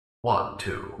1,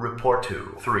 2, report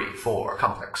 2, 3, 4,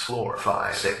 complex floor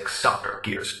 5, 6, Dr.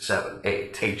 Gears 7,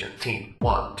 8, agent team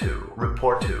 1, 2,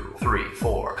 report 2, 3,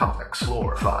 4, complex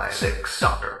floor 5, 6,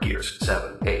 Dr. Gears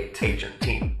 7, 8, agent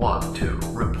team 1, 2,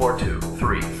 report 2,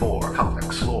 3, 4,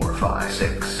 complex floor 5,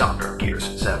 6, Dr.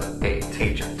 Gears 7, 8,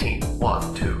 agent team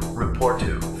 1, 2, report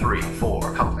 2, 3,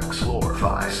 4, complex floor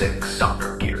 5, 6,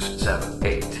 Dr. Gears 7,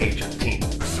 8, agent team.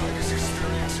 The site is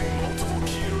experiencing multiple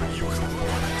key and you can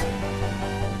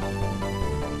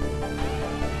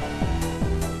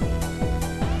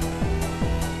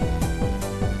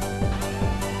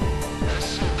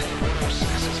SCP-106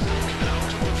 has broken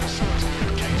out of the facility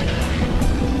at Gate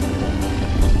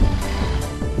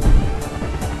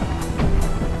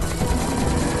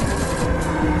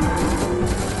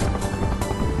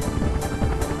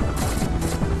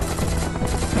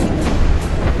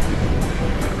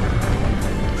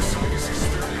The site is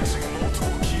experiencing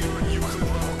multiple key and Euclid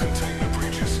level containment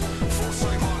breaches. Full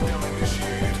site lockdown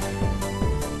initiated.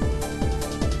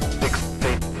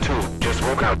 682 just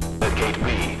woke out at Gate B.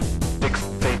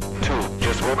 682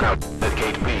 just woke out at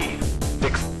Gate B.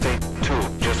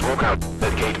 682 just woke out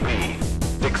at Gate B.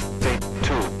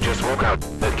 682 just woke out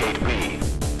at Gate B.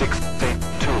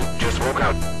 682 just woke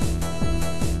out.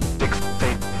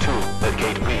 682 at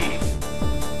Gate B.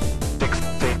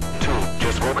 682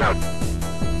 just woke out.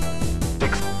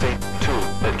 682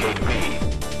 at Gate B.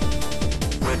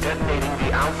 We're detonating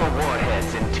the Alpha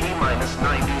warheads in T-minus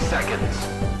 90 seconds.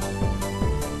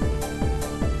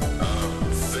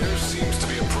 There seems to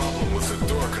be a problem with the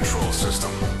door control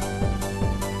system.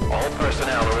 All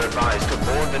personnel are advised to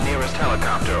board the nearest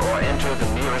helicopter or enter the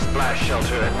nearest blast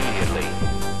shelter immediately.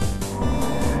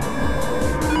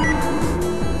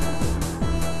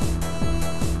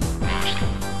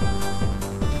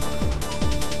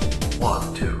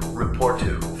 One, 2, report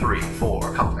 2, 3,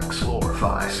 4, complex floor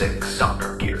 5, 6,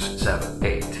 Dr. Gears 7,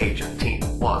 8, agent team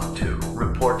 1, 2,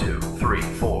 report 2, 3,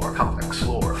 4, complex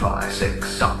floor 5,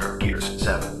 6, Dr. Gears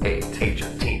 7, 8,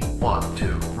 agent team 1,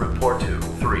 2, report 2,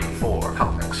 3, 4,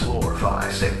 complex floor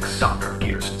 5, 6, Dr.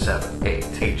 Gears 7,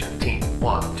 8, agent team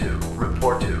 1, 2,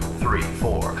 report 2, 3,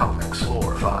 4, complex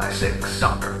floor 5, 6,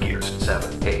 Dr. Gears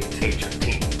 7, 8, agent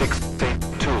team.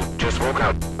 682 just woke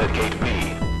out at Gate B.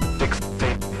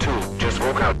 682 just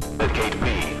woke out at Gate B.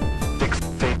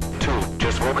 682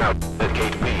 just woke out at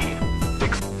Gate B.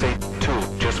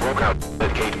 682 just woke out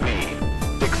at Gate B.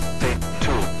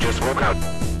 682 just woke out.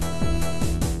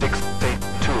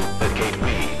 682 at Gate B.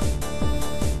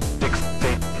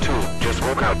 682 just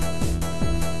woke out.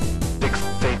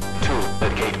 682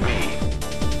 at Gate B.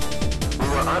 We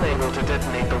were unable to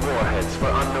detonate the warheads for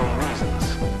unknown reasons.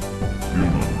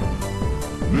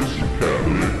 This is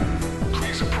Captain.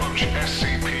 Please approach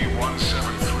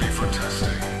SCP-173 for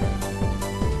testing.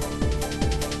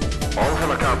 All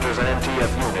helicopters and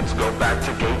MTF units go back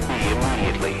to Gate B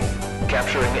immediately.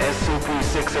 Capturing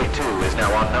SCP-682 is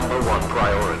now our #1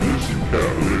 priority. Listen,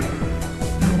 Captain.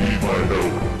 You need my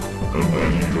help, and I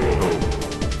need your help.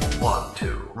 1,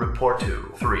 2, report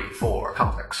 2, 3, 4,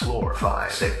 complex floor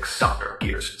 5, 6, Dr.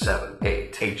 Gears 7,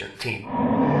 8, agent team.